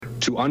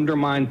to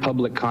undermine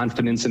public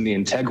confidence in the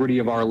integrity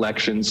of our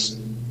elections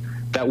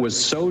that was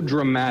so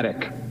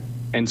dramatic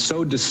and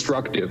so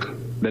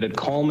destructive that it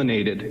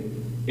culminated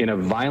in a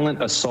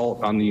violent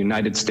assault on the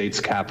United States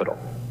Capitol.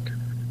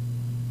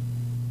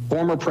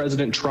 Former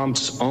President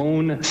Trump's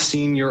own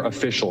senior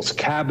officials,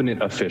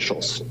 cabinet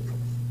officials,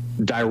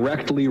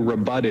 directly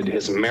rebutted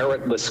his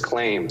meritless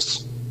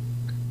claims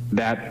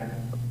that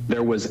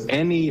there was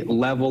any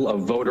level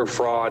of voter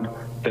fraud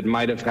that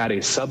might have had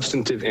a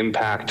substantive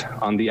impact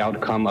on the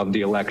outcome of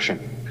the election.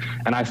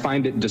 And I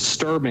find it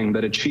disturbing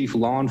that a chief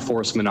law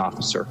enforcement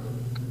officer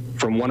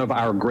from one of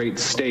our great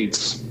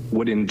states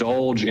would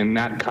indulge in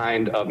that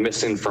kind of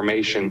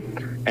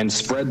misinformation and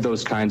spread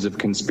those kinds of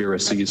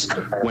conspiracies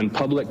when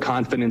public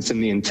confidence in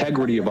the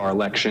integrity of our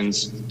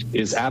elections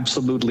is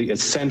absolutely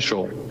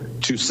essential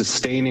to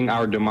sustaining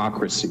our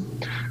democracy.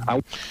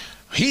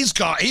 He's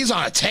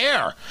on a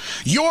tear.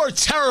 You're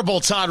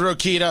terrible, Todd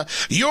Rokita.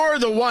 You're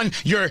the one.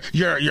 You're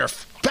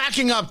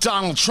backing up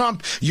Donald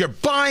Trump. You're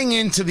buying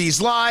into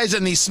these lies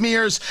and these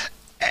smears,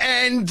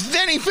 and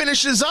then he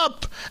finishes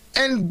up,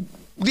 and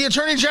the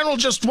Attorney General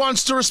just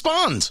wants to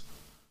respond.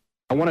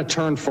 I want to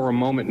turn for a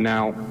moment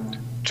now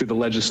to the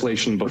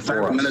legislation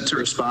before us. A minute to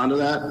respond to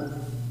that?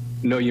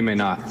 No, you may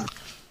not.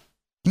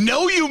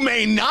 No, you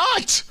may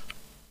not.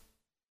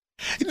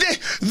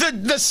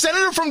 The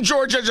senator from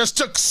Georgia just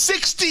took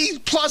 60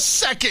 plus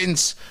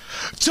seconds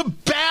to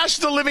bash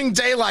the living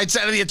daylights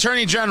out of the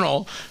Attorney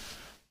General.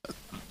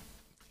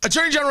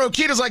 Attorney General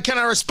Rokita's like, can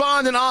I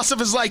respond? And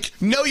Ossoff is like,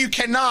 no, you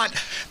cannot.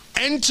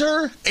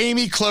 Enter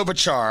Amy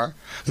Klobuchar,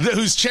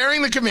 who's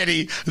chairing the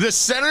committee, the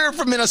senator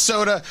from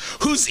Minnesota,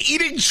 who's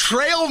eating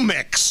trail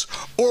mix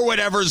or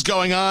whatever's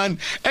going on.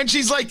 And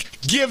she's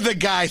like, give the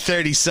guy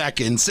 30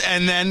 seconds.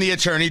 And then the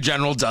Attorney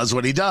General does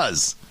what he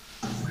does.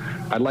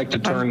 I'd like to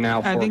turn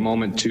now for a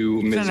moment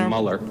to Ms.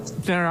 Mueller.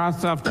 Senator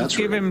Ossoff, just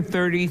give him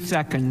 30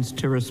 seconds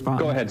to respond.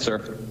 Go ahead,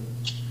 sir.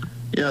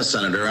 Yes,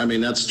 Senator. I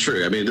mean, that's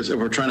true. I mean, if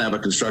we're trying to have a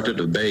constructive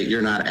debate,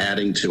 you're not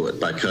adding to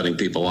it by cutting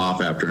people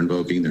off after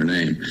invoking their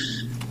name.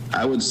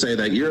 I would say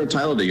that you're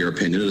entitled to your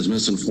opinion, as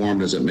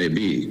misinformed as it may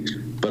be,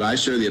 but I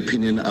share the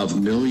opinion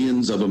of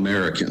millions of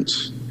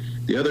Americans.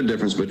 The other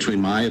difference between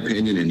my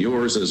opinion and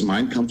yours is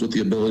mine comes with the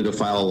ability to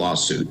file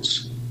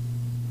lawsuits.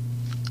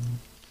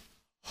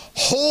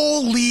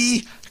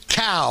 Holy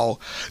cow.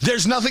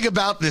 There's nothing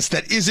about this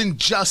that isn't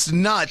just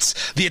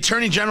nuts. The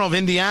Attorney General of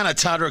Indiana,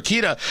 Todd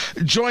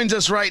Rokita, joins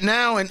us right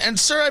now. And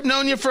sir, I've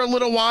known you for a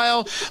little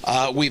while.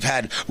 We've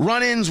had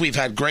run-ins. We've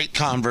had great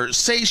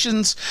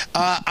conversations.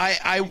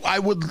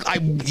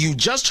 You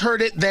just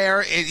heard it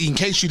there in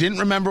case you didn't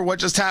remember what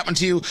just happened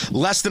to you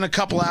less than a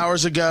couple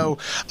hours ago.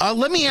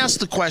 Let me ask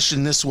the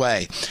question this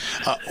way.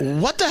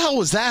 What the hell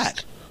was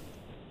that?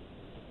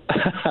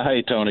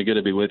 Hi, Tony. Good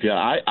to be with you.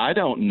 I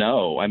don't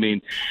know. I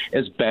mean,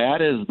 as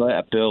bad as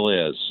that bill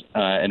is,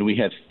 and we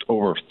had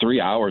over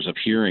 3 hours of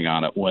hearing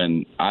on it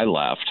when I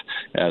left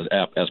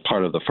as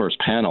part of the first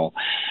panel,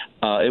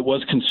 it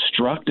was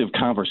constructive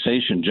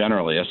conversation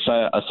generally,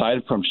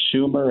 aside from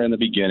Schumer in the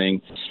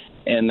beginning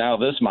and now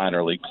this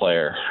minor league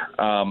player.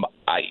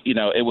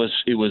 It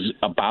was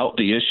about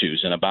the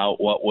issues and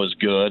about what was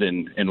good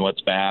and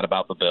what's bad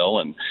about the bill,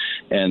 and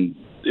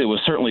it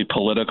was certainly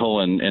political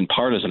and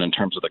partisan in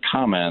terms of the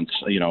comments,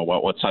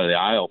 what side of the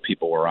aisle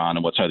people were on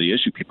and what side of the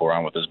issue people were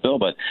on with this bill.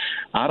 But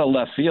out of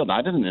left field,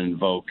 I really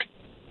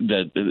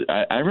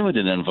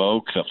didn't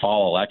invoke the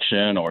fall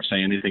election or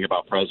say anything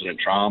about President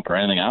Trump or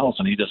anything else.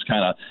 And he just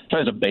kind of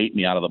tries to bait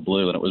me out of the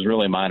blue. And it was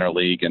really minor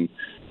league. And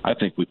I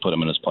think we put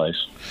him in his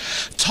place.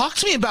 Talk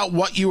to me about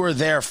what you were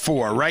there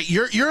for, right?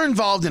 You're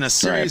involved in a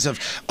series of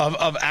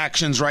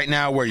actions right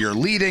now where you're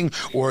leading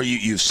or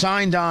you've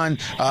signed on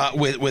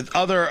with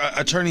other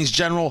attorneys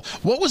general.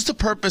 What was the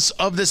purpose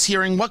of this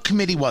hearing? What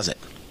committee was it?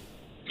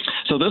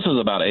 So this is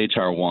about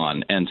H.R.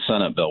 1 and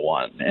Senate Bill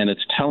 1, and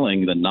it's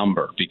telling the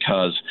number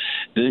because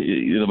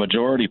the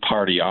majority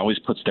party always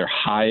puts their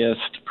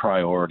highest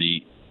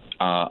priority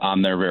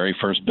on their very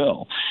first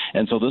bill.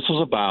 And so this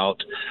was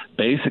about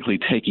basically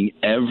taking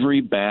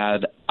every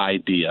bad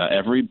idea,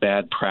 every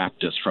bad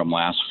practice from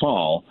last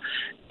fall,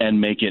 and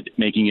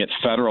making it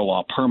federal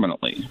law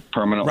permanently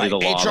right. The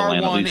law H.R. of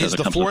the land 1 is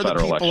the For the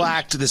People elections.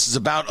 Act. This is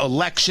about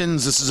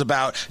elections. This is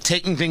about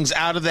taking things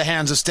out of the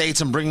hands of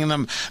states and bringing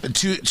them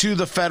to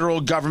the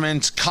federal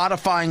government,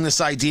 codifying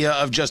this idea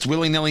of just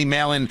willy-nilly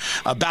mail-in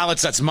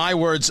ballots. That's my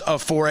words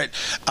for it.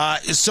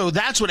 So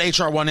that's what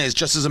H.R. 1 is,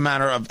 just as a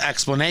matter of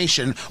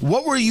explanation.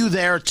 What were you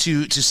there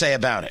to say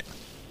about it?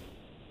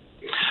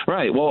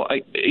 Right. Well,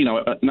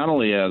 not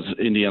only as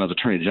Indiana's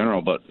Attorney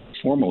General, but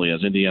formally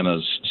as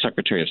Indiana's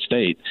Secretary of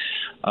State,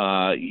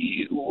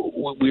 we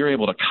were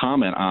able to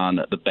comment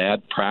on the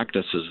bad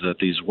practices that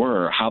these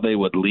were, how they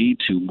would lead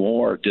to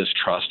more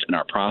distrust in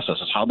our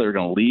processes, how they're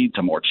going to lead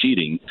to more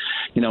cheating.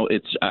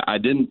 I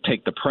didn't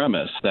take the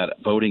premise that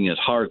voting is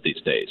hard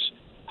these days.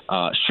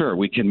 Sure,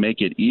 we can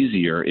make it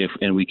easier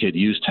and we could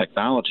use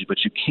technology, but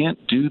you can't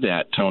do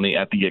that, Tony,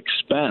 at the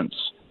expense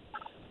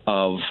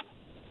of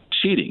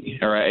cheating,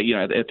 or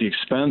at the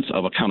expense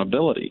of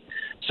accountability.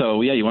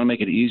 So yeah, you want to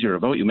make it easier to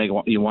vote. You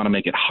want to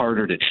make it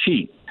harder to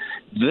cheat.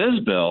 This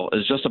bill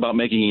is just about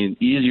making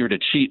it easier to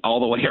cheat all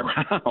the way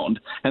around,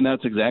 and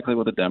that's exactly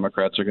what the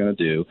Democrats are going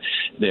to do.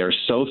 They are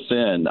so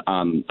thin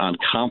on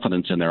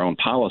confidence in their own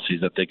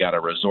policies that they got to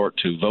resort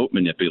to vote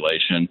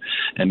manipulation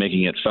and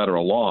making it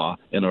federal law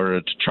in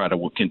order to try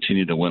to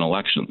continue to win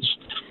elections.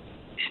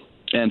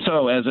 And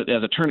so as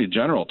Attorney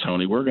General,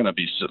 Tony, we're going to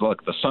be –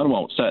 look, the sun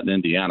won't set in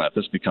Indiana if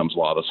this becomes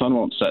law. The sun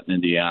won't set in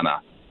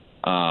Indiana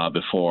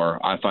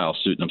before I file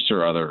suit, and I'm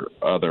sure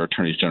other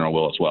attorneys general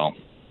will as well.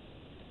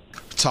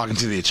 Talking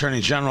to the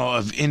Attorney General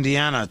of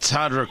Indiana,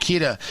 Todd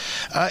Rokita.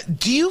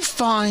 Do you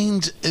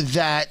find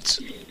that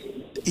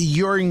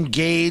you're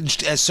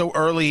engaged as so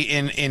early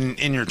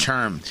in your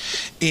term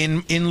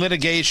in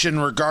litigation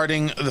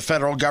regarding the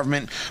federal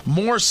government,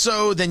 more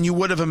so than you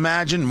would have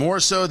imagined, more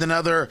so than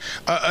other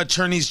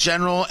attorneys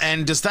general?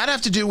 And does that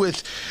have to do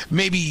with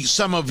maybe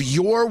some of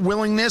your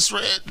willingness?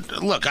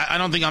 Look, I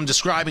don't think I'm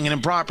describing it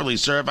improperly,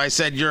 sir, if I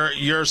said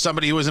you're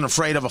somebody who isn't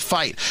afraid of a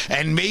fight,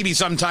 and maybe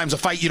sometimes a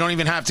fight you don't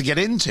even have to get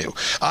into.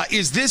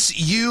 Is this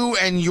you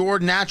and your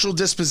natural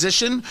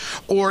disposition,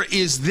 or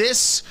is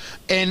this,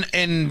 and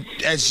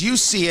as you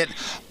see it,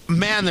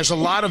 man, there's a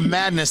lot of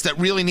madness that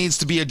really needs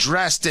to be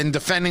addressed in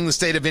defending the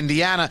state of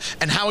Indiana,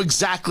 and how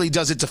exactly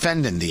does it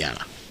defend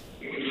Indiana?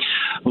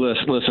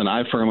 Listen,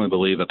 I firmly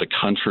believe that the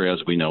country as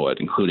we know it,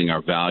 including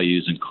our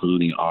values,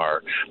 including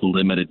our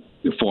limited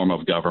form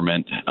of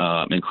government,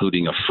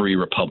 including a free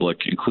republic,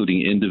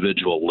 including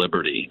individual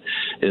liberty,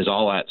 is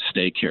all at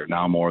stake here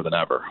now more than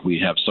ever. We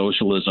have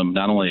socialism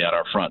not only at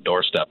our front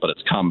doorstep, but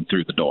it's come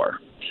through the door.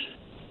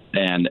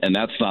 And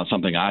that's not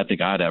something I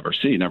think I'd ever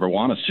see, never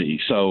want to see.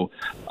 So,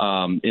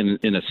 and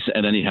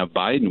then you have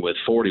Biden with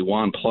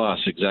 41 plus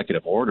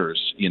executive orders,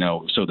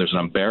 so there's an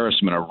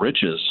embarrassment of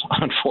riches,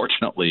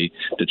 unfortunately,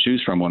 to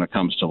choose from when it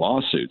comes to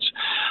lawsuits.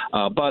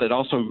 But it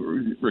also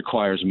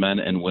requires men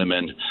and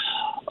women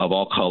of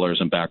all colors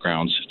and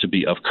backgrounds to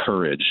be of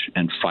courage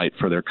and fight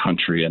for their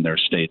country and their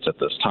states at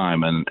this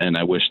time. And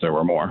I wish there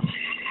were more.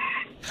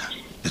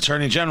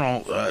 Attorney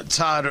General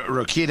Todd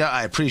Rokita,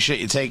 I appreciate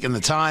you taking the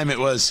time. It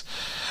was,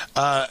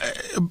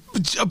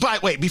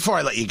 but wait, before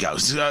I let you go,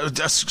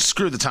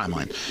 screw the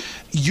timeline.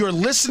 You're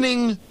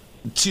listening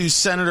to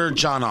Senator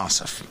Jon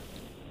Ossoff.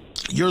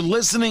 You're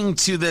listening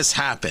to this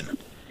happen.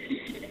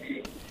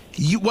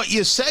 What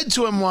you said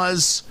to him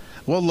was,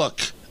 well, look,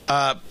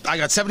 I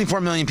got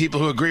 74 million people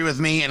who agree with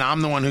me, and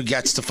I'm the one who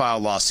gets to file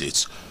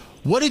lawsuits.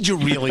 What did you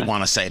really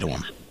want to say to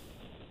him?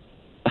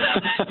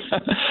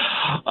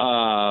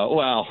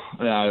 Well,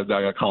 I got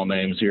to call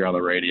names here on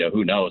the radio.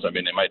 Who knows? I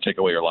mean, they might take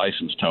away your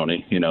license,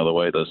 Tony, the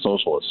way the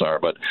socialists are.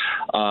 But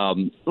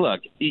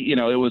look,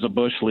 it was a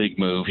Bush League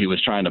move. He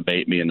was trying to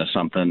bait me into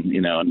something,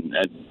 and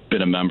I'd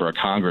been a member of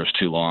Congress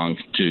too long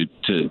to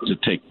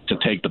take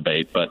the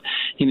bait. But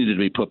he needed to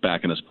be put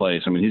back in his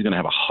place. I mean, he's going to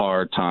have a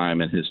hard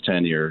time in his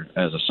tenure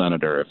as a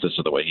senator if this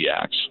is the way he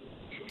acts.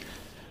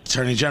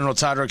 Attorney General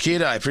Todd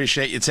Rokita, I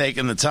appreciate you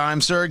taking the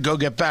time, sir. Go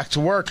get back to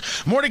work.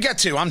 More to get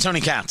to. I'm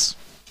Tony Katz.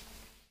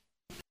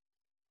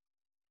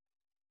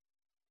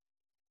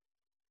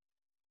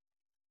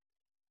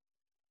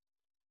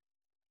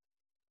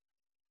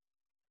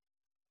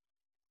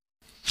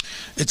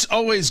 It's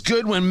always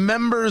good when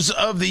members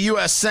of the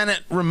U.S.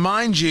 Senate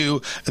remind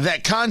you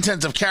that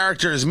content of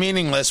character is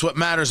meaningless. What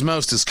matters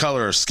most is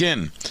color or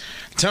skin.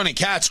 Tony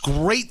Katz,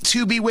 great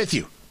to be with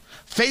you.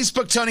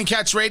 Facebook, Tony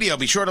Katz Radio.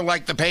 Be sure to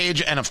like the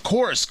page. And, of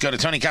course, go to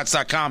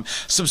TonyKatz.com.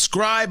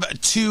 Subscribe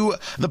to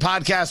the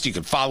podcast. You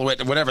can follow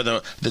it, whatever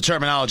the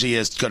terminology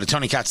is. Go to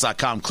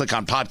TonyKatz.com, click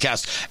on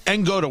podcast,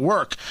 and go to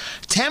work.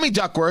 Tammy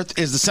Duckworth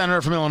is the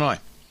senator from Illinois,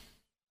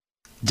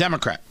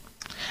 Democrat.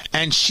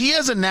 And she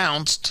has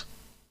announced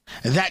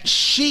that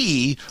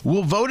she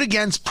will vote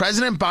against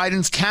President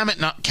Biden's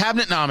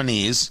cabinet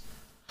nominees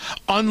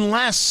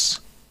unless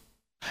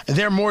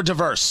they're more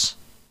diverse.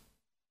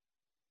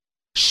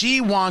 She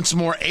wants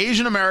more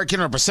Asian American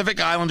or Pacific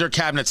Islander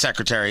cabinet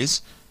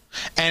secretaries,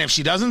 and if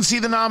she doesn't see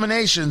the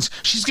nominations,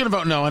 she's going to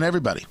vote no on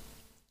everybody.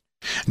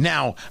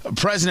 Now,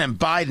 President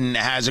Biden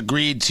has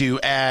agreed to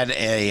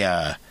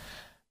add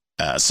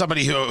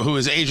somebody who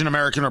is Asian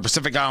American or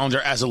Pacific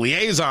Islander as a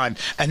liaison,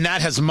 and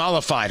that has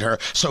mollified her.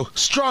 So,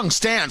 strong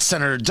stance,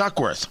 Senator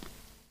Duckworth.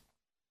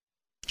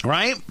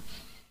 Right?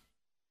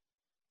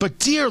 But,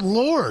 dear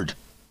Lord,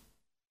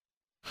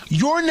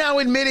 you're now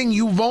admitting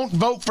you won't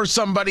vote for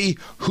somebody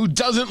who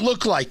doesn't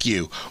look like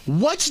you.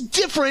 What's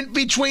different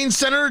between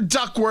Senator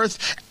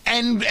Duckworth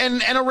and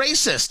a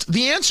racist?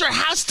 The answer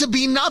has to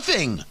be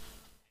nothing.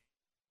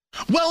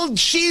 Well,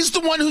 she's the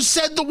one who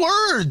said the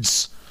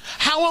words.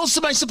 How else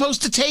am I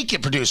supposed to take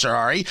it, Producer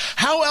Ari?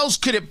 How else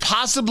could it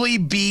possibly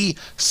be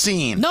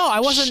seen? No,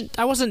 I wasn't.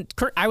 I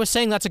was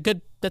saying that's a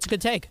good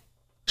take.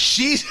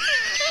 She's.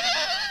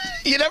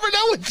 You never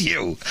know with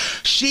you.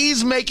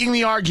 She's making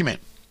the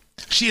argument.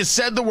 She has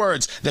said the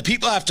words that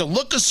people have to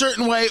look a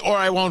certain way or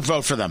I won't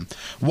vote for them.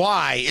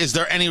 Why is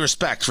there any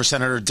respect for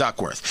Senator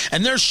Duckworth?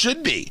 And there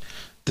should be.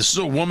 This is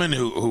a woman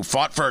who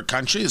fought for her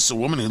country. This is a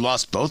woman who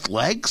lost both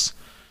legs.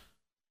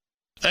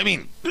 I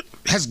mean,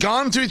 has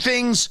gone through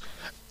things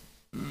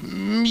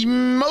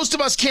most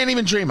of us can't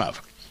even dream of.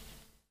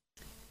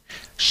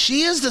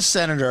 She is the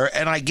senator,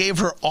 and I gave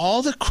her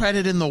all the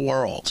credit in the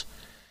world.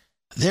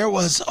 There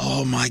was,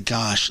 oh my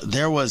gosh,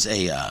 there was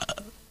a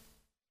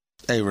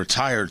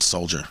retired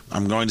soldier.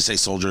 I'm going to say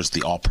soldier is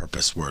the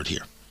all-purpose word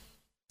here.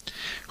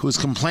 Who was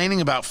complaining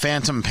about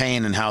phantom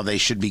pain and how they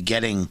should be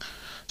getting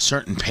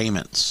certain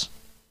payments.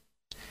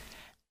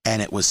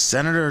 And it was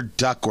Senator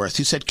Duckworth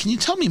who said, "Can you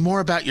tell me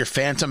more about your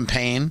phantom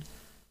pain?"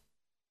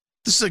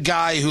 This is a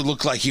guy who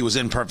looked like he was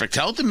in perfect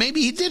health, and maybe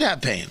he did have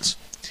pains.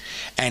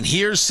 And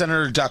here's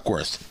Senator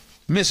Duckworth,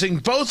 missing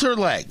both her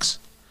legs.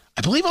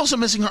 I believe also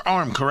missing her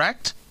arm,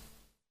 correct?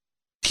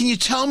 "Can you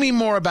tell me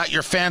more about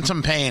your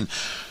phantom pain?"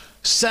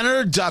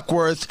 Senator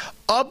Duckworth,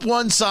 up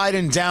one side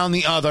and down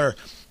the other.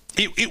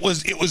 It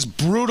was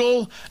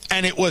brutal,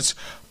 and it was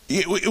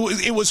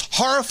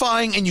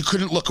horrifying, and you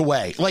couldn't look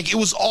away. Like, it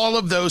was all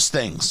of those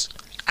things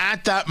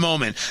at that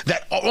moment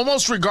that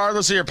almost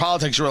regardless of your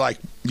politics, you were like,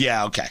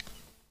 yeah, okay.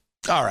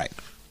 All right.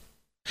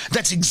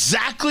 That's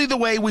exactly the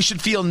way we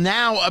should feel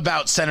now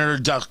about Senator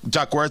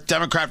Duckworth,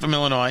 Democrat from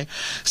Illinois,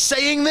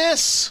 saying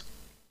this.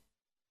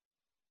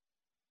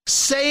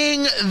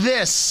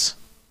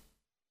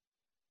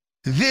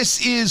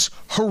 This is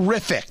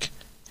horrific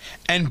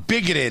and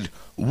bigoted,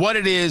 what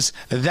it is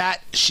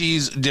that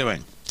she's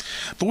doing.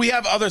 But we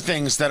have other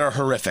things that are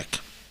horrific.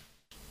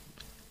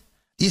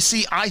 You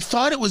see, I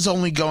thought it was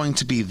only going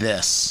to be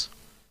this.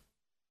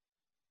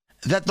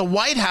 That the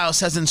White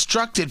House has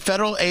instructed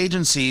federal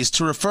agencies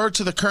to refer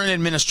to the current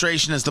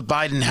administration as the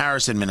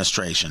Biden-Harris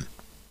administration.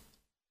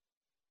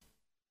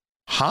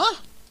 Huh?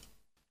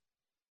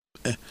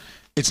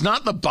 It's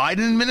not the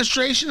Biden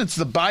administration, it's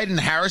the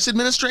Biden-Harris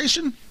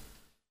administration?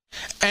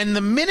 And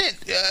the minute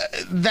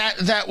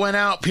that went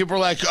out, people were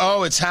like,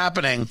 "Oh, it's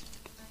happening."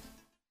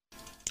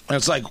 And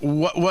it's like,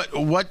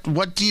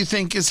 what do you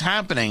think is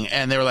happening?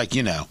 And they were like,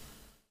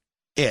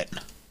 it.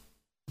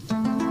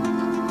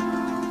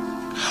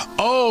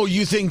 Oh,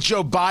 you think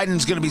Joe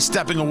Biden's going to be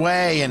stepping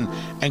away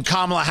and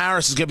Kamala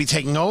Harris is going to be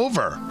taking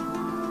over?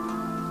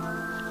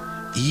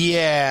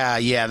 Yeah,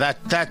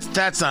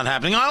 that's not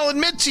happening. I'll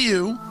admit to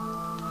you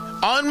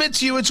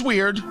it's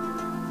weird.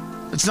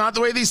 It's not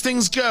the way these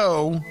things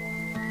go.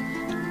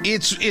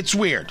 It's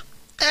weird.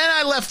 And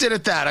I left it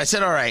at that. I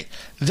said, all right,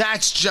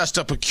 that's just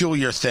a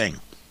peculiar thing.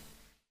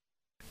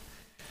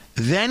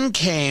 Then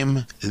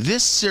came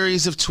this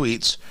series of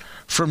tweets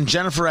from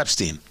Jennifer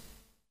Epstein,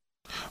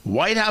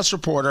 White House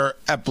reporter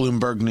at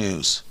Bloomberg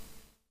News.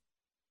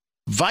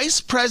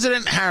 Vice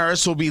President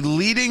Harris will be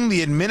leading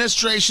the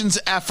administration's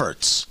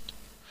efforts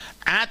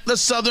at the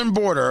southern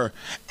border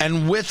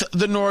and with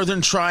the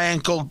northern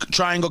triangle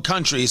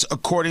countries,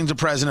 according to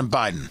President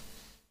Biden.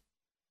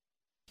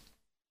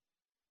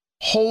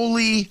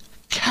 Holy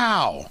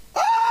cow.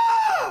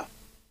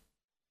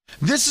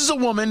 This is a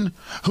woman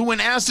who,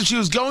 when asked if she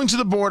was going to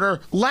the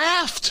border,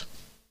 laughed.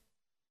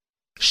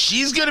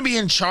 She's going to be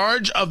in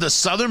charge of the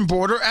southern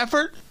border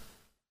effort?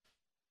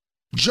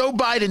 Joe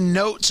Biden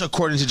notes,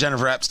 according to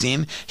Jennifer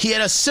Epstein, he had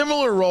a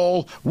similar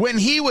role when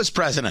he was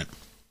president.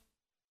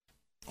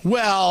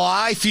 Well,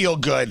 I feel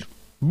good.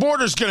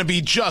 Border's going to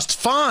be just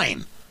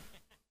fine.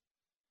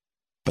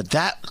 But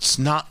that's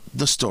not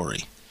the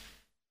story.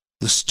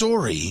 The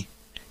story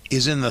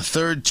is in the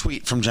third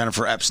tweet from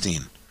Jennifer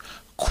Epstein,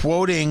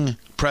 quoting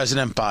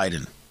President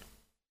Biden.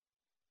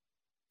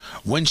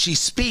 When she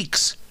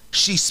speaks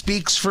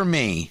for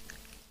me,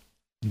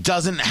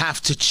 doesn't have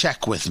to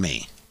check with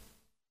me.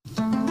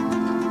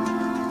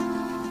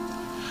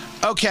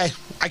 Okay,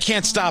 I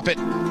can't stop it.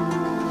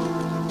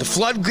 The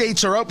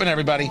floodgates are open,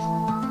 everybody.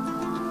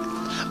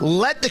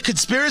 Let the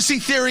conspiracy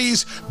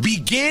theories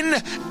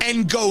begin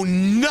and go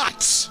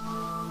nuts.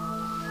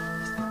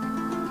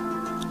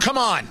 Come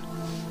on.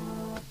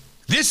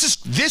 This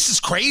is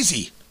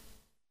crazy.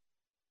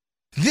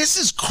 This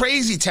is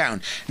crazy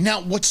town.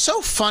 Now, what's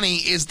so funny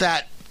is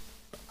that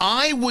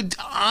I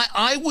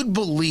would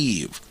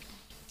believe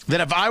that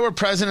if I were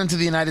president of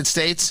the United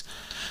States,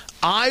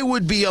 I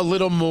would be a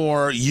little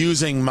more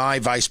using my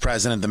vice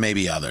president than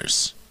maybe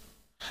others.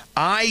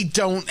 I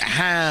don't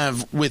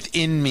have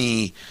within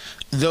me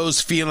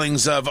those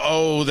feelings of,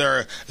 oh,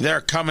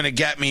 they're coming to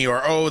get me,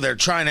 or oh, they're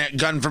trying to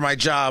gun for my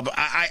job.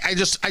 I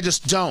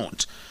just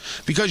don't.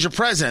 Because you're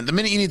president, the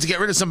minute you need to get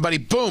rid of somebody,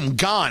 boom,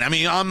 gone. I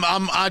mean,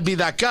 I'd be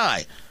that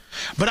guy.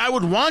 But I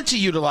would want to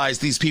utilize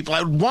these people.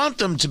 I would want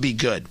them to be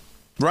good,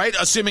 right?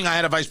 Assuming I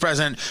had a vice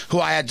president who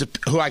I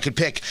could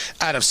pick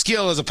out of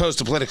skill as opposed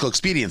to political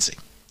expediency.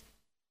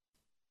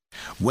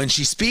 When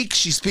she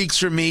speaks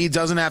for me,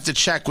 doesn't have to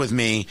check with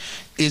me,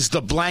 is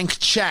the blank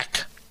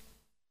check.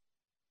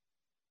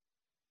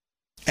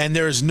 And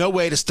there is no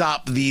way to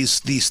stop these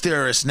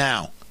theorists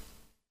now.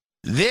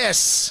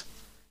 This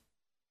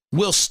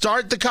will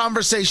start the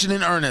conversation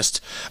in earnest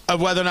of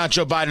whether or not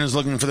Joe Biden is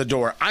looking for the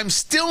door. I'm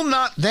still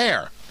not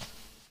there,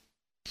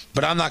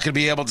 but I'm not going to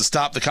be able to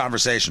stop the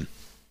conversation.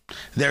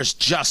 There's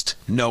just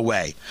no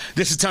way.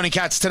 This is Tony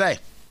Katz Today.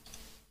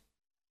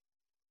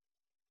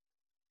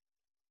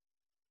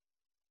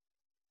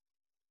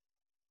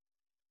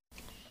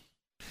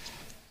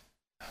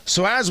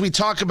 So as we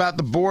talk about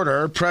the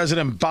border,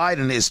 President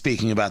Biden is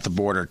speaking about the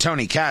border.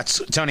 Tony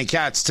Katz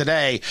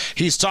today,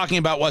 he's talking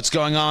about what's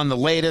going on, the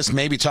latest,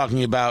 maybe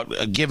talking about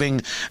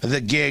giving the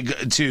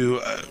gig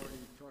to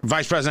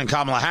Vice President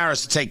Kamala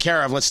Harris to take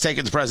care of. Let's take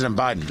it to President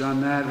Biden.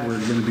 Done that. We're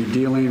going to be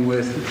dealing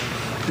with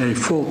a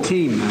full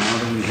team now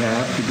that we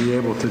have to be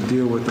able to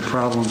deal with the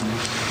problem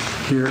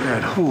here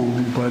at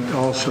home, but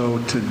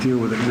also to deal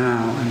with it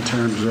now in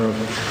terms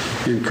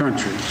of in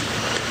country.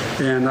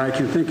 And I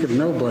can think of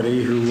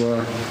nobody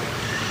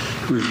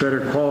who's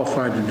better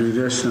qualified to do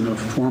this than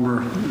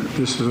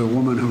this is a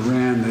woman who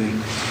ran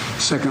the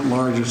second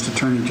largest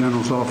Attorney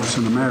General's office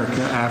in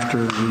America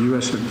after the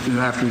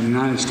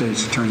United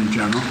States Attorney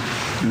General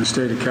in the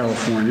state of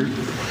California,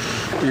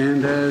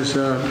 and has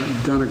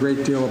done a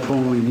great deal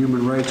upholding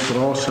human rights, but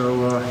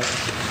also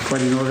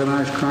fighting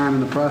organized crime in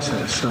the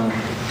process. So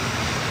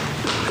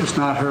it's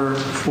not her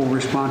full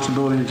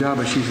responsibility and job,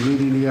 but she's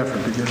leading the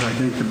effort, because I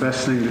think the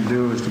best thing to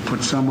do is to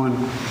put someone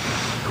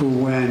who,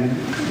 when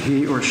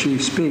he or she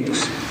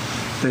speaks,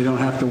 they don't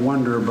have to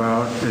wonder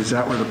about, is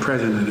that where the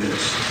president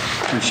is?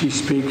 When she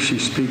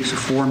speaks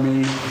for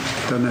me,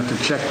 doesn't have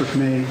to check with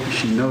me.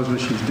 She knows what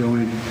she's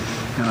doing,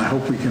 and I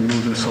hope we can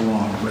move this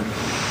along.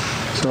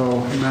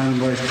 So, Madam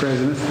Vice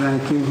President,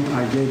 thank you.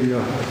 I gave you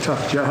a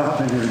tough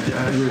job,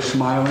 and you're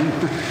smiling,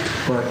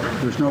 but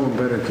there's no one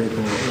better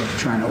capable of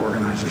trying to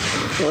organize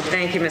this. Well,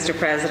 thank you, Mr.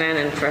 President,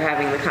 and for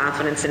having the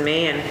confidence in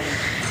me. And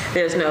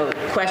there's no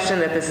question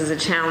that this is a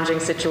challenging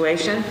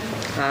situation.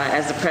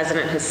 As the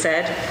President has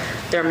said,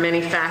 there are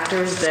many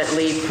factors that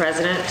lead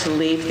President to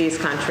leave these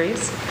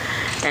countries.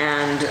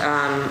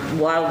 And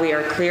while we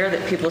are clear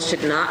that people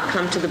should not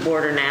come to the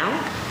border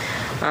now,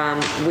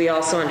 we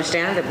also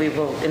understand that we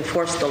will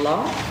enforce the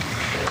law,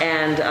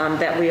 and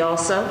that we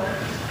also,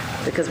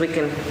 because we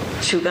can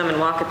chew gum and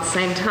walk at the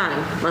same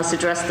time, must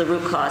address the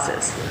root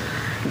causes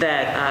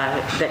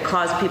that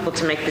cause people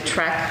to make the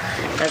trek,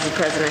 as the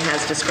President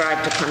has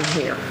described, to come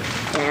here.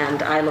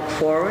 And I look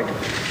forward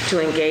to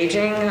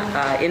engaging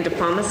in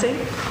diplomacy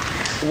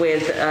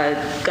with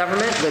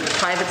government, with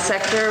private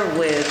sector,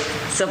 with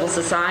civil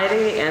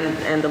society,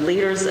 and the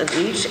leaders of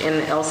each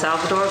in El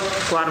Salvador,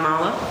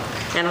 Guatemala,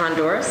 and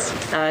Honduras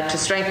to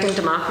strengthen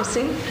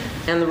democracy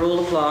and the rule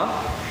of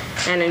law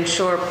and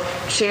ensure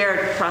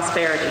shared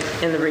prosperity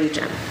in the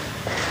region.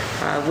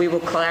 We will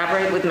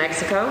collaborate with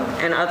Mexico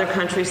and other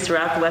countries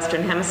throughout the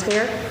Western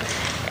Hemisphere,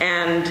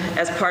 and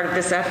as part of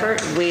this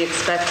effort, we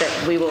expect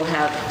that we will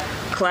have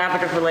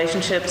collaborative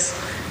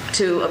relationships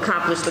to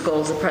accomplish the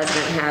goals the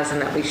President has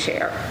and that we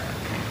share.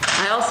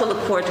 I also look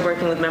forward to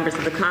working with members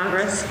of the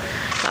Congress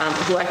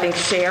who I think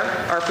share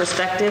our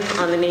perspective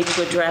on the need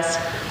to address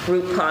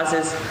root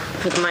causes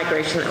for the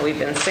migration that we've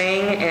been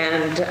seeing.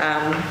 And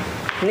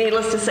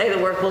needless to say,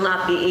 the work will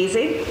not be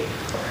easy,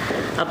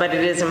 but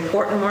it is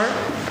important work.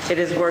 It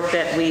is work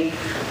that we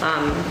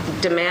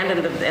demand,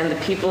 and the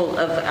people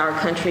of our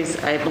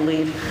countries, I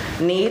believe,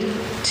 need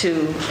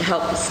to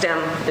help stem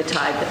the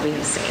tide that we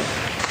have seen.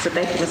 So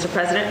thank you, Mr.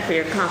 President, for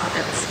your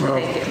confidence. Well,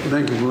 thank you.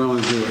 Thank you for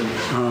willing to do it.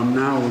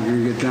 Now we're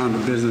going to get down to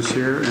business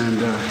here,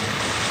 and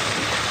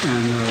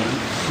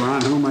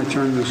Ron, who am I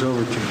turning this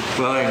over to?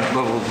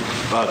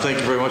 Thank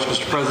you very much,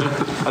 Mr. President.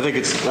 I think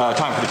it's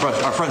time for the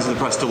press, our friends in the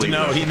press to leave.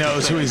 No, he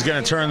knows who he's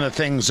going to turn the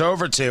things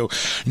over to.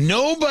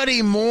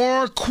 Nobody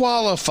more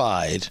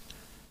qualified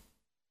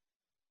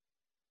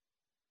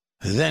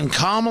than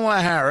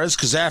Kamala Harris,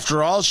 because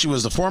after all, she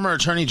was the former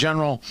Attorney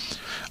General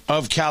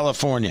of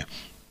California.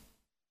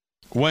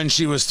 When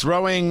she was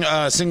throwing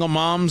single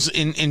moms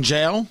in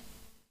jail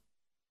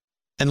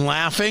and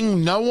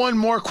laughing, no one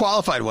more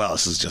qualified. Well,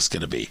 this is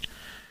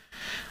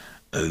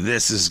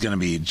going to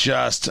be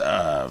just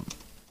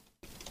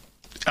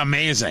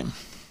amazing.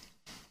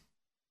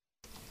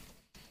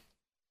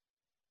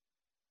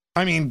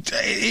 I mean,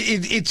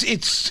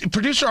 it's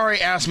producer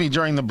Ari asked me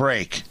during the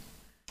break,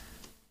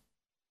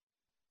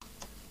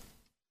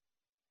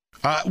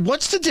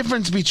 what's the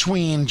difference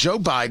between Joe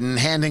Biden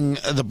handing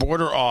the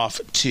border off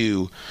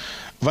to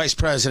Vice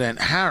President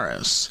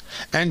Harris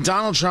and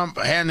Donald Trump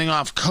handing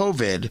off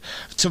COVID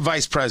to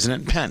Vice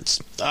President Pence?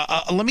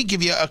 Let me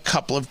give you a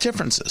couple of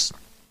differences.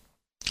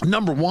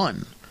 Number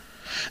one,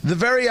 the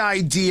very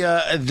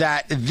idea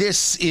that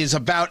this is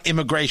about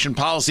immigration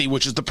policy,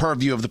 which is the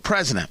purview of the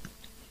president,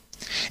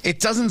 it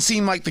doesn't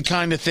seem like the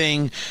kind of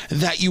thing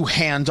that you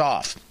hand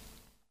off.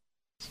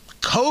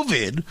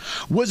 COVID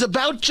was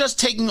about just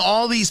taking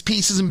all these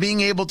pieces and being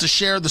able to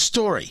share the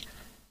story.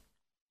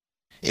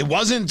 It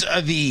wasn't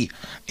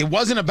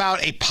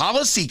about a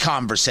policy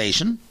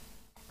conversation.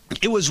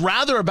 It was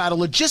rather about a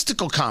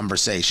logistical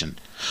conversation.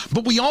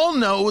 But we all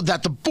know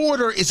that the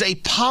border is a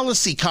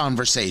policy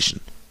conversation.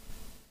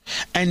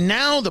 And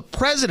now the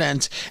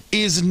president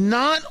is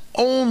not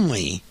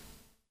only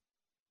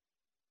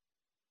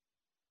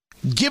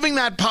giving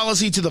that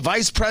policy to the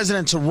vice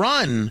president to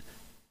run,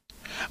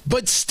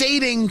 but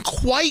stating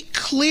quite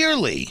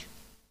clearly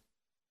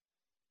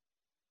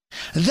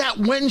that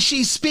when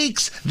she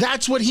speaks,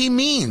 that's what he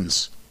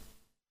means.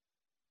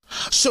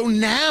 So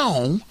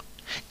now,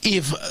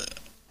 if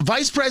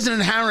Vice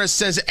President Harris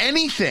says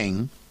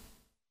anything,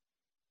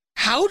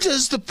 how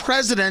does the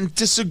president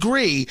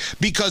disagree?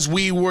 Because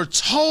we were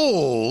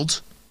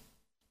told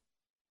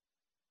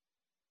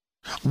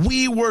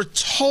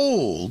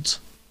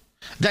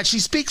that she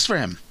speaks for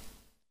him.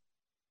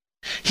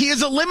 He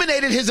has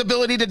eliminated his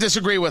ability to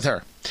disagree with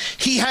her.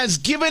 He has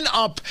given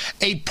up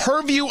a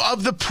purview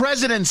of the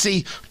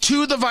presidency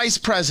to the vice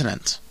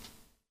president.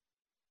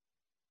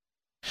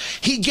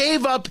 He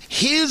gave up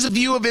his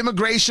view of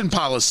immigration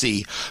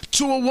policy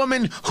to a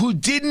woman who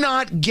did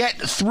not get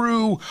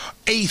through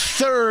a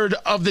third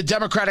of the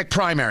Democratic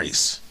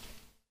primaries.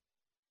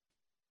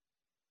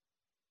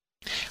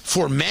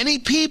 For many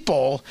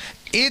people,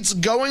 it's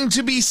going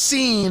to be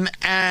seen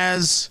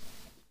as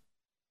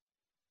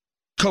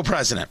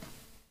co-president.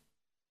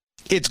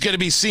 It's going to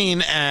be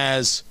seen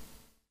as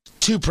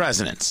two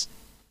presidents.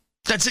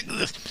 That's it.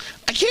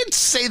 I can't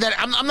say that.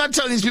 I'm not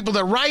telling these people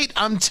they're right.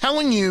 I'm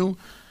telling you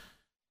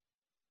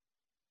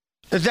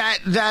that's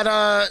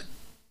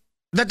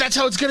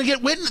how it's going to get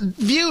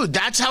viewed.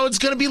 That's how it's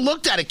going to be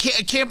looked at.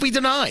 It can't be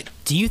denied.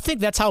 Do you think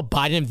that's how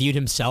Biden viewed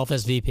himself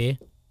as VP?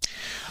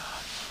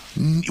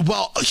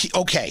 Well,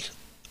 okay.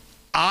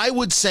 I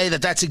would say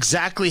that that's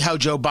exactly how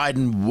Joe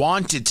Biden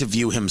wanted to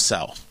view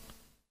himself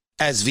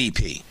as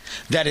VP.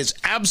 That is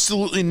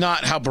absolutely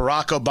not how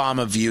Barack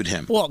Obama viewed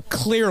him. Well,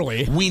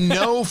 clearly. We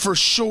know for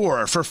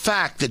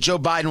fact, that Joe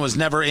Biden was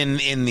never in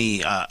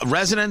the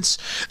residence,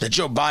 that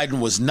Joe Biden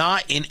was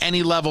not in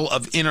any level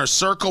of inner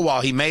circle.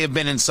 While he may have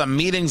been in some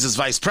meetings as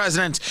vice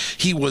president,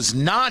 he was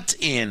not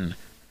in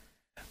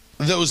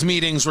those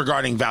meetings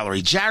regarding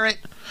Valerie Jarrett,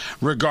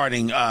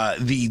 regarding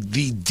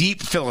the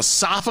deep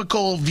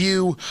philosophical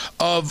view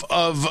of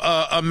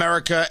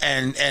America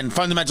and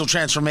fundamental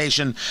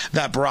transformation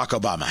that Barack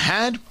Obama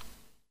had.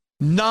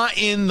 Not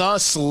in the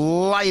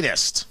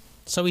slightest.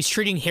 So he's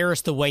treating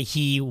Harris the way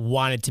he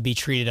wanted to be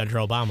treated under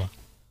Obama.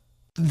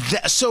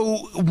 So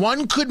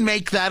one could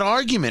make that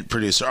argument,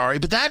 producer Ari,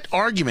 but that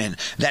argument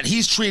that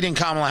he's treating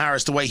Kamala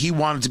Harris the way he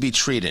wanted to be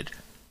treated,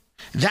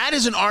 that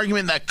is an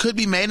argument that could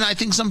be made, and I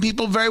think some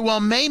people very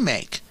well may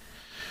make.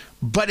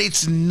 But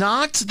it's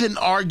not an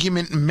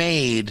argument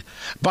made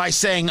by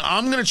saying,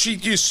 I'm going to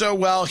treat you so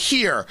well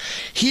here.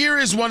 Here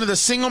is one of the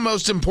single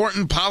most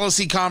important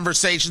policy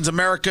conversations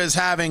America is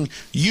having.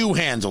 You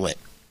handle it.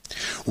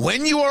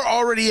 When you are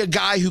already a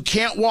guy who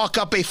can't walk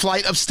up a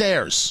flight of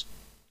stairs,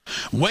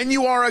 when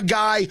you are a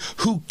guy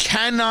who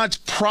cannot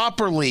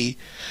properly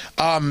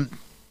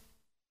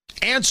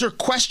answer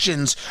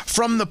questions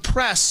from the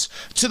press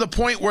to the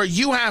point where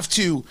you have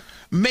to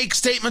make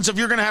statements of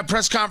you're going to have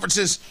press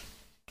conferences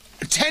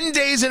 10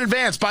 days in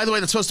advance. By the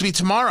way, that's supposed to be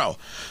tomorrow.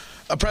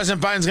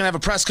 President Biden's going to have a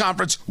press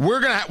conference. We're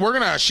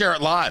going to share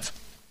it live.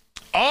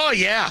 Oh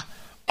yeah,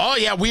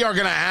 we are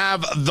going to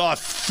have the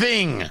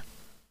thing.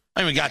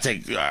 I mean, we got to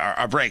take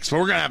our breaks, but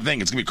we're going to have a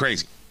thing. It's going to be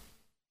crazy.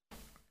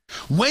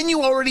 When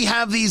you already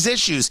have these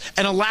issues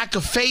and a lack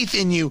of faith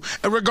in you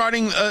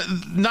regarding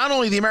not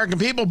only the American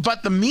people,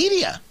 but the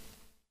media,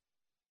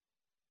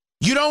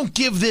 you don't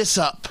give this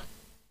up.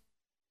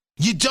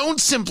 You don't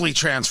simply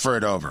transfer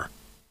it over.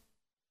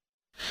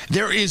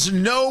 There is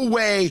no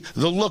way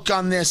the look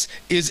on this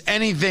is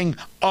anything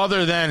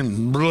other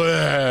than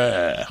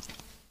bleh.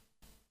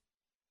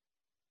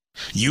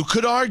 You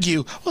could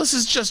argue, well, this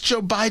is just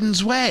Joe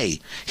Biden's way.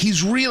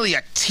 He's really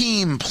a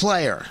team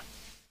player.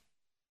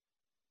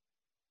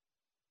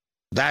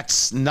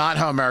 That's not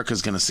how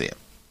America's going to see it.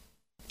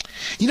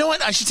 You know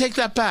what? I should take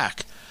that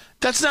back.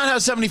 That's not how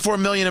 74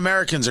 million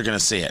Americans are going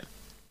to see it.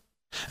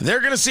 They're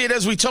going to see it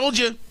as we told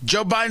you.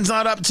 Joe Biden's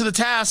not up to the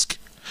task.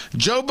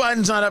 Joe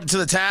Biden's not up to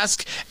the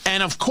task.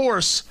 And, of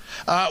course,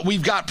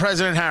 we've got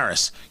President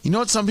Harris. You know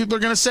what some people are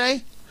going to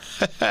say?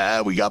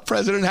 We got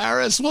President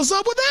Harris. What's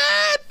up with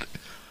that?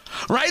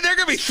 Right? They're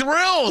going to be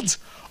thrilled,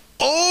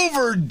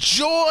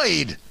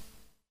 overjoyed.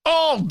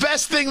 Oh,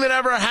 best thing that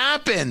ever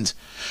happened.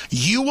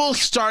 You will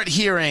start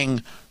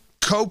hearing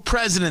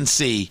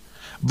co-presidency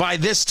by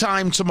this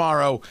time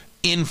tomorrow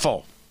in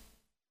full.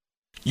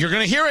 You're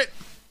going to hear it.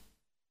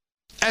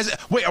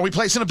 Wait, are we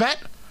placing a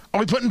bet? Are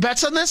we putting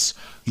bets on this?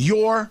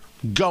 You're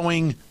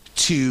going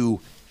to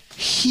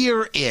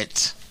hear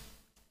it.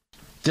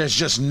 There's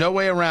just no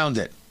way around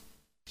it.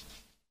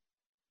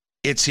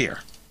 It's here.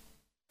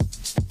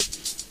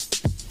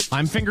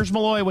 I'm Fingers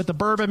Malloy with the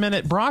Bourbon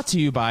Minute, brought to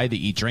you by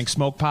the Eat, Drink,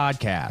 Smoke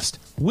podcast.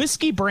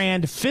 Whiskey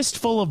brand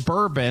Fistful of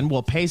Bourbon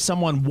will pay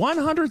someone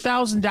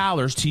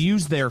 $100,000 to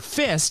use their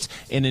fist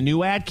in a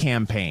new ad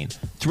campaign.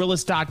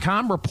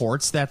 Thrillist.com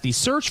reports that the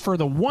search for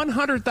the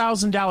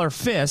 $100,000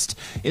 fist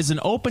is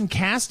an open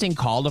casting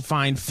call to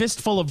find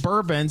Fistful of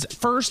Bourbon's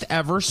first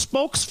ever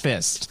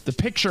spokesfist, the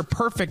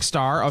picture-perfect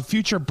star of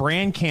future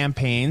brand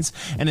campaigns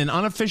and an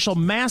unofficial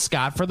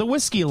mascot for the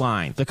whiskey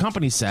line, the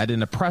company said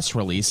in a press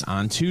release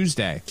on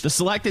Tuesday. The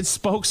selected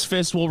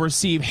spokesfist will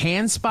receive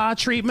hand spa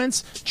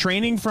treatments,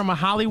 training from a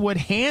Hollywood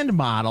hand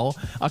model,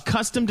 a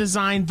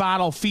custom-designed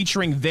bottle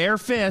featuring their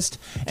fist,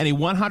 and a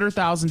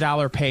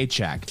 $100,000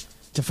 paycheck.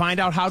 To find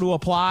out how to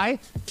apply,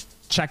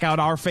 check out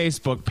our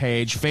Facebook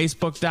page,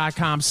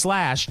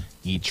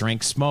 facebook.com/Eat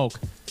Drink Smoke.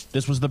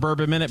 This was the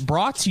Bourbon Minute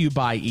brought to you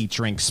by Eat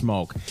Drink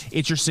Smoke.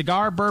 It's your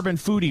cigar, bourbon,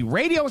 foodie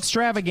radio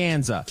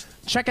extravaganza.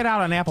 Check it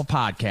out on Apple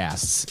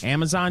Podcasts,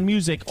 Amazon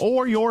Music,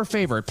 or your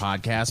favorite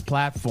podcast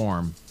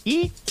platform.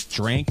 Eat,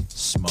 drink,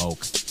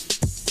 smoke.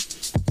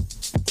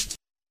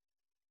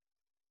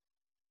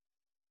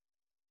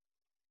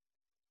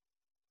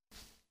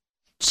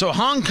 So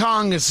Hong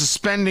Kong is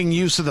suspending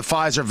use of the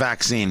Pfizer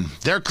vaccine.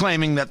 They're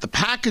claiming that the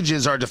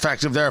packages are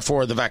defective,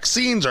 therefore the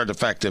vaccines are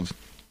defective.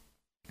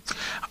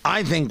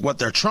 I think what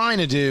they're trying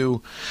to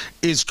do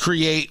is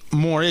create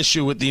more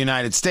issue with the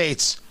United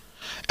States,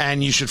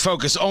 and you should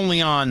focus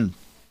only on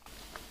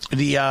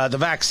the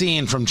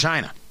vaccine from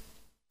China.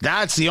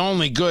 That's the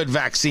only good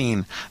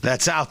vaccine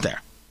that's out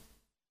there.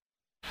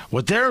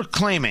 What they're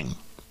claiming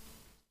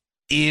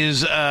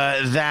is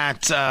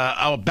that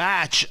a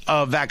batch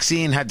of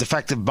vaccine had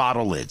defective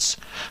bottle lids.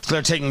 So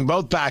they're taking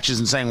both batches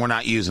and saying we're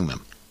not using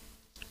them.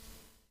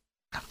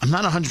 I'm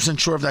not 100%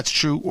 sure if that's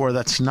true or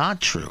that's not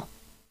true.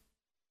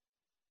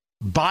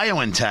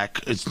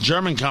 BioNTech, it's a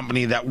German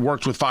company that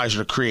worked with Pfizer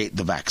to create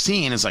the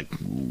vaccine, is like,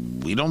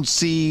 we don't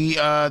see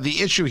the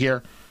issue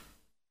here.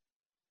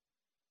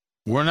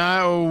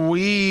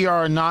 We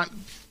are not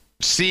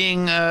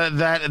seeing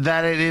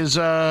that it is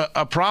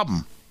a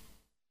problem.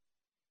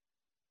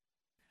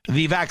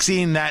 The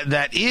vaccine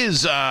that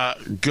is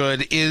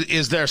good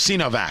is their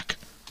Sinovac,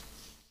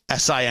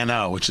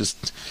 SINO, which is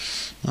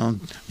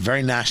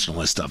very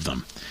nationalist of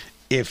them,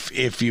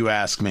 if you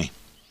ask me.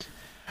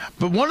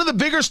 But one of the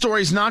bigger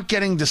stories not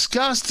getting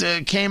discussed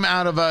came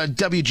out of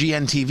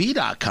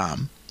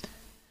WGNTV.com.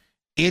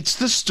 It's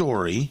the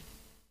story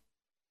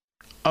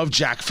of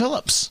Jack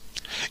Phillips.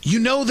 You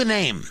know the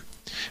name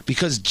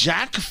because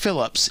Jack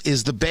Phillips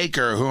is the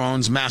baker who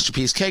owns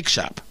Masterpiece Cake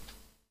Shop.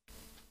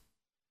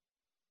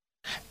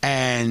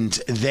 And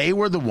they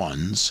were the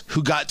ones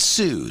who got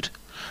sued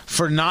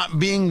for not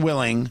being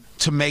willing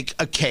to make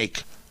a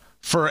cake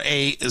for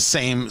a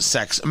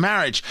same-sex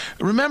marriage.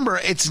 Remember,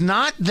 it's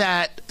not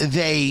that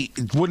they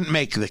wouldn't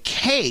make the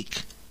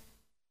cake.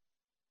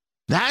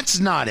 That's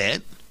not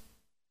it.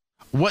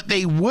 What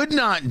they would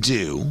not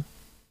do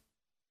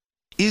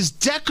is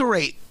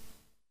decorate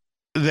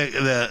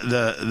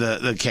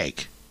the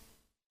cake.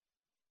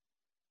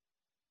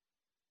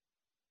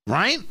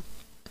 Right?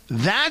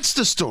 That's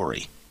the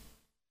story.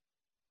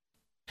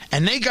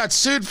 And they got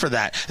sued for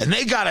that. And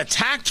they got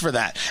attacked for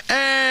that.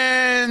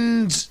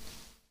 And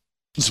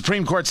the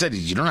Supreme Court said,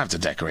 you don't have to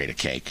decorate a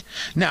cake.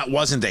 Now, it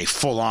wasn't a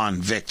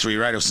full-on victory,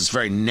 right? It was this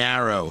very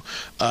narrow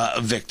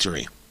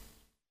victory.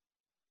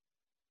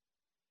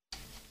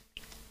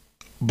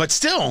 But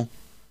still,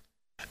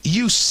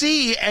 you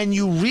see and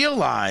you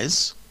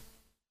realize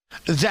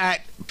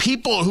that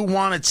people who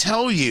want to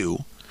tell you,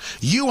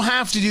 you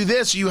have to do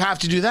this, you have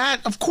to do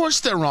that, of course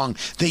they're wrong.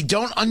 They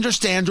don't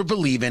understand or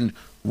believe in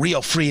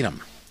real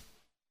freedom.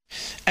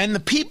 And the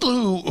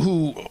people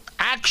who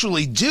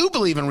actually do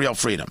believe in real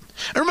freedom,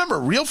 and remember,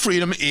 real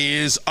freedom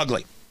is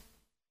ugly,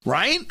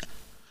 right?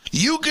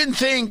 You can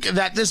think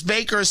that this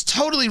baker is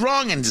totally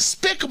wrong and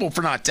despicable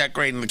for not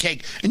decorating the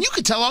cake, and you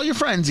can tell all your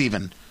friends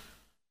even.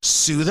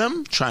 Sue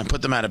them, try and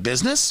put them out of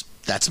business.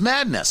 That's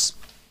madness.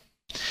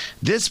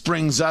 This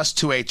brings us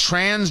to a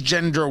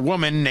transgender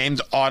woman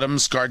named Autumn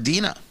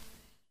Scardina.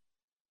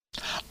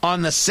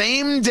 On the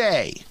same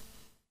day,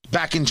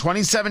 back in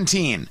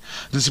 2017,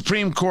 the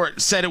Supreme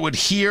Court said it would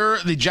hear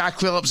the Jack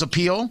Phillips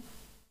appeal.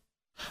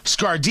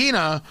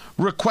 Scardina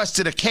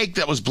requested a cake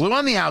that was blue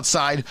on the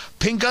outside,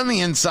 pink on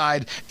the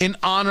inside, in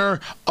honor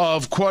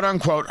of,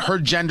 quote-unquote, her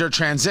gender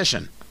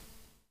transition.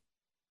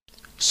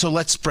 So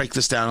let's break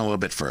this down a little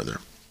bit further.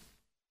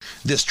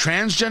 This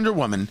transgender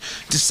woman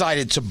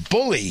decided to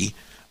bully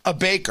a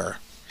baker,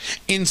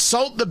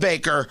 insult the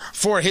baker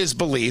for his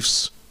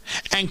beliefs,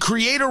 and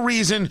create a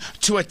reason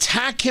to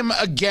attack him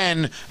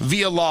again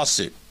via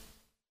lawsuit.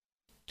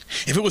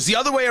 If it was the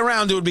other way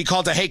around, it would be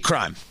called a hate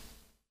crime.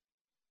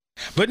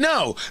 But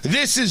no,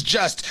 this is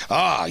just,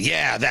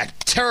 that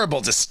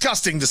terrible,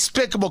 disgusting,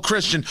 despicable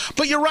Christian.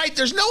 But you're right,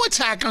 there's no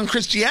attack on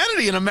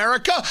Christianity in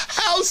America.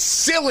 How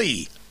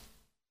silly.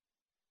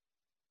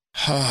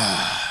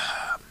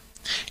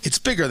 It's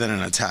bigger than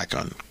an attack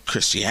on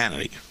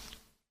Christianity.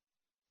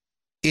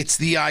 It's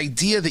the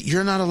idea that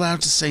you're not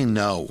allowed to say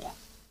no.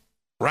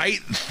 Right?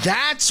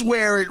 That's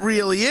where it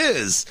really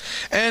is.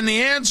 And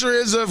the answer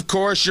is, of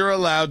course, you're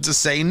allowed to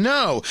say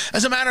no.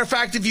 As a matter of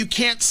fact, if you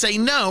can't say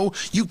no,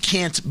 you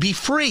can't be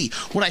free.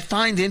 What I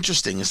find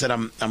interesting is that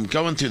I'm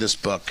going through this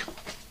book.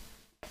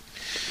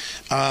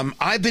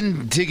 I've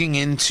been digging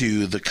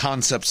into the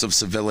concepts of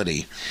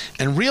civility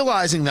and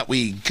realizing that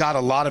we got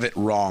a lot of it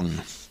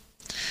wrong.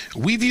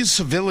 We view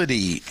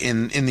civility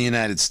in the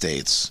United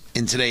States,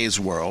 in today's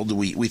world,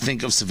 we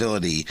think of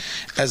civility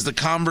as the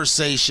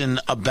conversation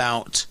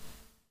about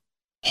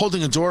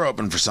holding a door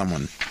open for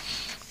someone.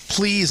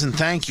 Please and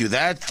thank you.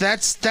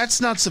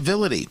 That's not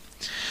civility.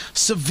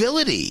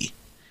 Civility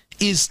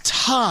is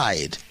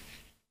tied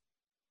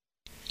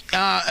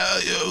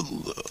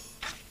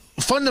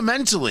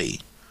fundamentally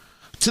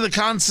to the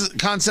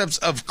concepts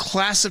of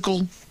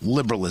classical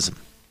liberalism.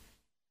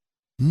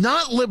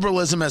 Not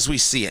liberalism as we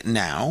see it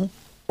now,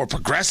 or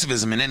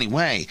progressivism in any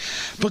way,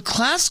 but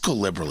classical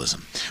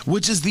liberalism,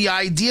 which is the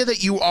idea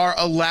that you are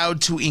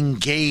allowed to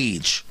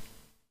engage.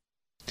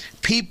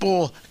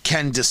 People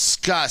can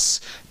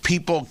discuss,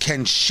 people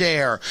can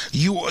share.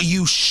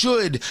 You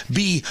should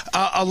be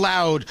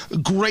allowed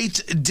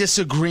great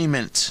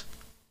disagreement.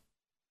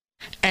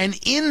 And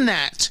in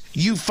that,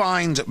 you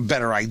find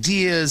better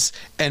ideas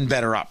and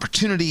better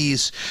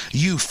opportunities.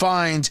 You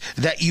find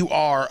that you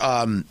are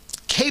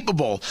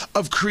capable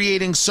of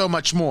creating so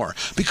much more,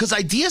 because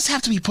ideas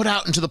have to be put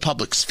out into the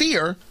public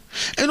sphere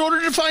in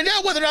order to find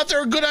out whether or not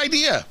they're a good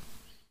idea.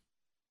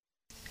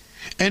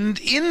 And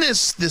in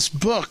this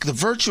book, The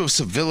Virtue of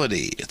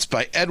Civility, it's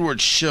by Edward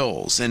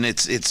Shills, and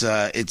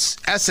it's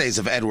essays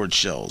of Edward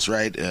Shills,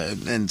 right?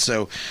 And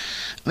so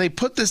they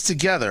put this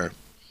together,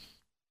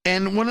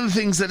 and one of the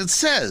things that it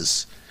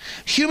says,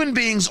 human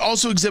beings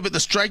also exhibit the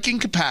striking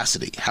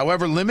capacity,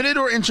 however limited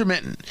or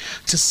intermittent,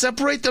 to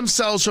separate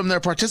themselves from their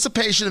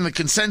participation in the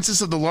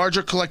consensus of the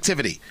larger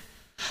collectivity.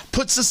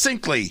 Put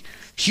succinctly,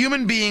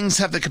 human beings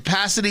have the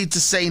capacity to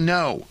say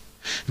no.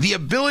 The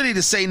ability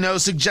to say no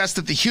suggests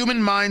that the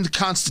human mind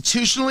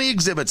constitutionally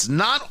exhibits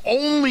not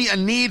only a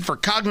need for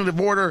cognitive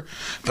order,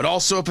 but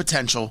also a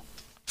potential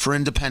for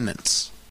independence.